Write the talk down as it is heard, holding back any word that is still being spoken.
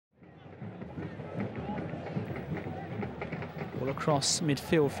Ball across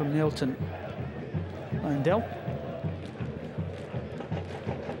midfield from Milton. Lindell.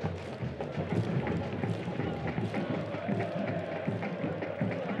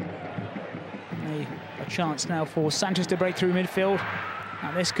 A chance now for Santos to break through midfield.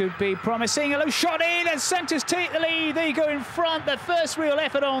 And this could be promising. A low shot in, and Santos take the lead. They go in front. The first real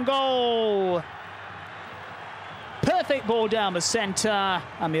effort on goal. Perfect ball down the centre.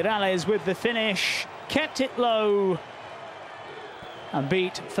 And Miralles with the finish. Kept it low. And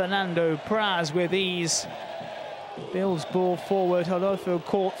beat Fernando Praz with ease. Builds ball forward. Rodolfo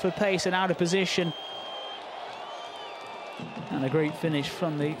caught for pace and out of position. And a great finish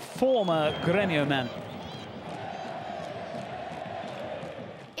from the former Gremio man.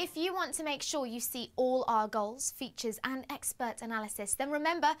 If you want to make sure you see all our goals, features and expert analysis, then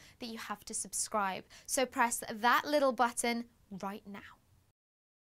remember that you have to subscribe. So press that little button right now.